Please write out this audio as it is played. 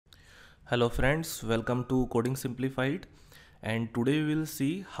Hello friends, welcome to Coding Simplified, and today we will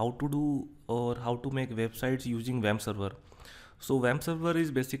see how to do or how to make websites using wampserver. So wampserver is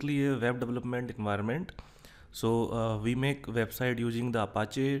basically a web development environment. So we make website using the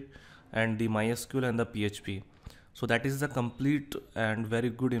Apache and the MySQL and the PHP. So that is the complete and very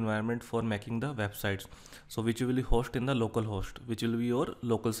good environment for making the websites. So which you will host in the local host, which will be your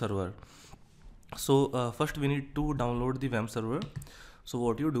local server. So first we need to download the wampserver. So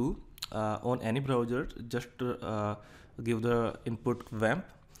what you do on any browser, just give the input wamp,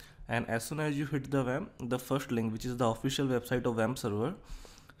 and as soon as you hit the wamp, the first link, which is the official website of wampserver.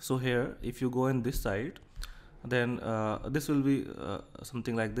 So here if you go in this site, then this will be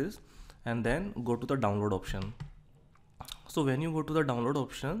something like this, and then go to the download option. So when you go to the download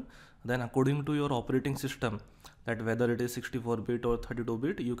option, then according to your operating system, that whether it is 64-bit or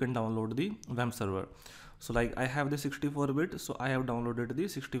 32-bit, you can download the wampserver. So like I have the 64-bit, so I have downloaded the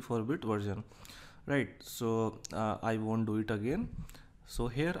 64-bit version, right? So I won't do it again. So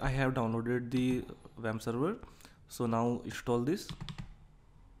here I have downloaded the wampserver. So now install this,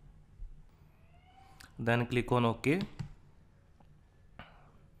 then click on OK.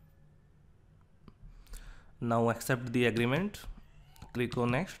 Now accept the agreement, click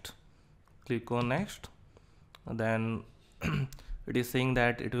on next, click on next. Then it is saying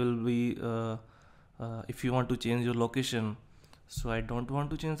that it will be if you want to change your location. So I don't want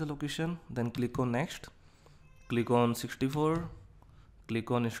to change the location. Then click on next, click on 64,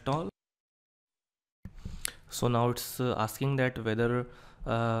 click on install. So now it's asking that whether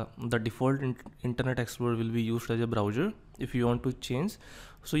the default Internet Explorer will be used as a browser. If you want to change,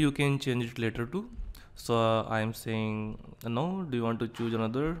 so you can change it later too. So I am saying no. Do you want to choose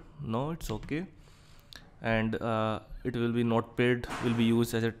another? No, it's okay. And it will be Notepad will be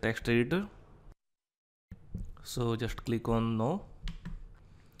used as a text editor. So just click on no,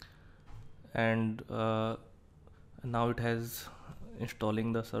 and now it has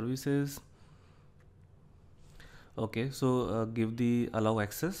installing the services. Okay, so give the allow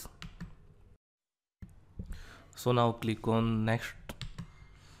access. So now click on next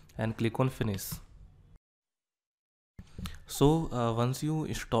and click on finish. So once you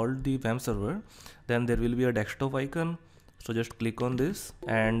installed the wampserver, then there will be a desktop icon. So just click on this,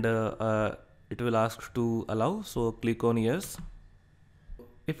 and it will ask to allow. So click on yes.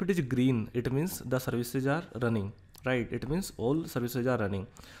 If it is green, it means the services are running, right? It means all services are running.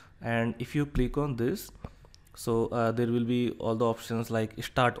 And if you click on this, so there will be all the options like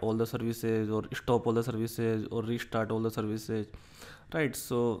start all the services or stop all the services or restart all the services, right?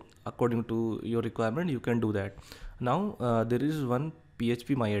 So according to your requirement, you can do that. Now there is one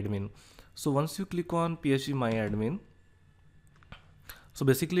PHP myadmin. So once you click on PHP myadmin, so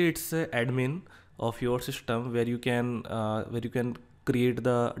basically it's a admin of your system where you can create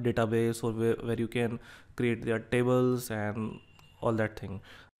the database, or where you can create their tables and all that thing.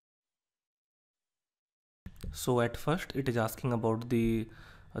 So at first it is asking about the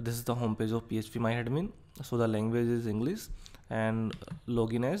this is the homepage of PHP myadmin. So the language is English and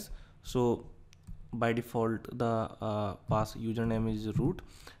login as, so by default the pass username is root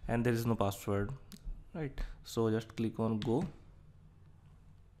and there is no password, right? So just click on go,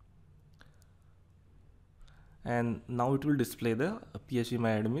 and now it will display the PHP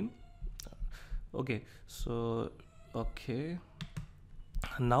myadmin. Okay, so okay,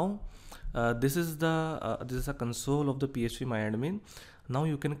 now this is a console of the PHP myadmin. Now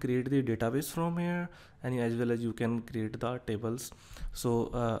you can create the database from here, and as well as you can create the tables.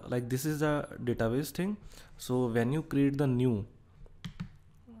 So like this is the database thing. So when you create the new,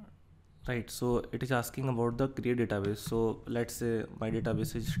 right, so it is asking about the create database. So let's say my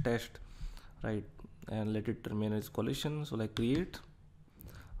database is test, right, and let it remain as collection. So like create,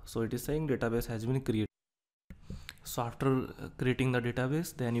 so it is saying database has been created. So after creating the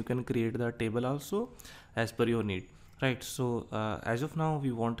database, then you can create the table also as per your need, right? So as of now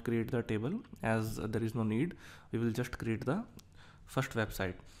we won't create the table as there is no need. We will just create the first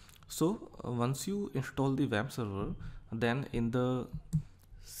website. So once you install the wampserver, then in the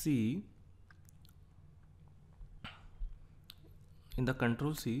C, in the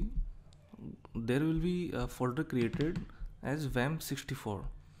control C, there will be a folder created as wamp64,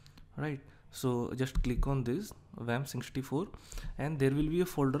 right? So just click on this wamp64, and there will be a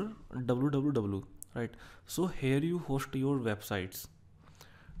folder www, right? So here you host your websites,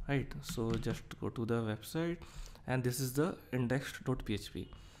 right? So just go to the website, and this is the index.php,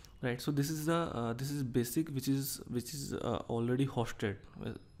 right? So this is the this is basic, which is already hosted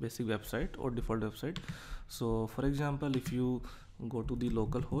basic website or default website. So for example, if you go to the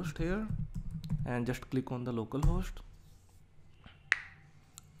local host here and just click on the local host,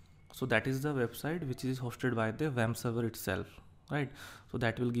 So that is the website which is hosted by the wampserver itself, right? So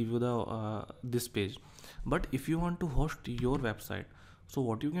that will give you the this page. But if you want to host your website, so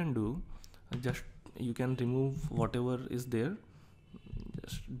what you can do, just you can remove whatever is there,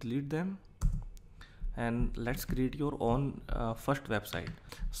 just delete them, and let's create your own first website.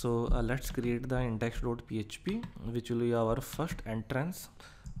 So let's create the index.php, which will be our first entrance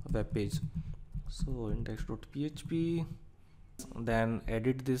web page. So index.php, then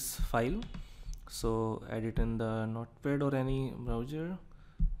edit this file. So edit in the notepad or any browser.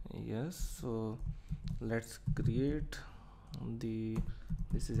 Yes, so let's create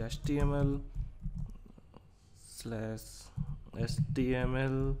this is html/html.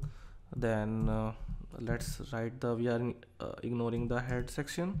 Then let's write we are ignoring the head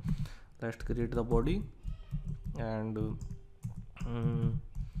section. Let's create the body, and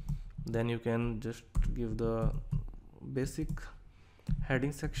then you can just give the basic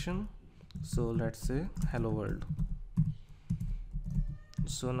heading section. So let's say hello world.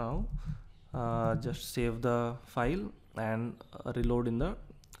 So now just save the file and reload in the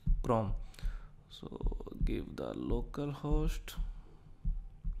Chrome. So give the localhost,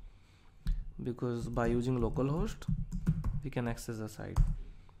 because by using localhost we can access the site.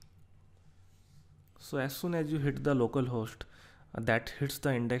 So as soon as you hit the localhost, that hits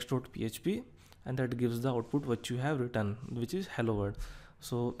the index.php, and that gives the output what you have written, which is hello world.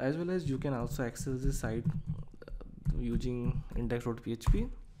 So as well as you can also access this site using index.php.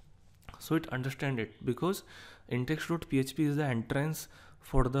 So it understand it, because index.php is the entrance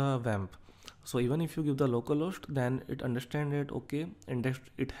for the WAMP. So even if you give the localhost, then it understand it, okay,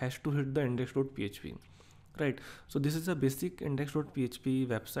 it has to hit the index.php, right? So this is a basic index.php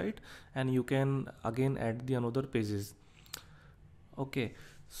website, and you can again add the another pages. Okay,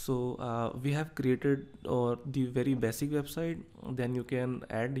 so we have created the very basic website, then you can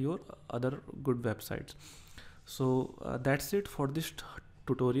add your other good websites. So that's it for this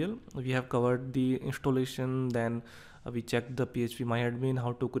tutorial. We have covered the installation, then we checked the phpMyAdmin,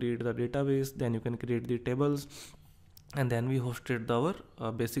 how to create the database, then you can create the tables, and then we hosted our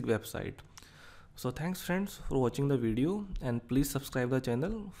basic website. So thanks friends for watching the video, and please subscribe the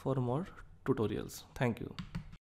channel for more tutorials. Thank you.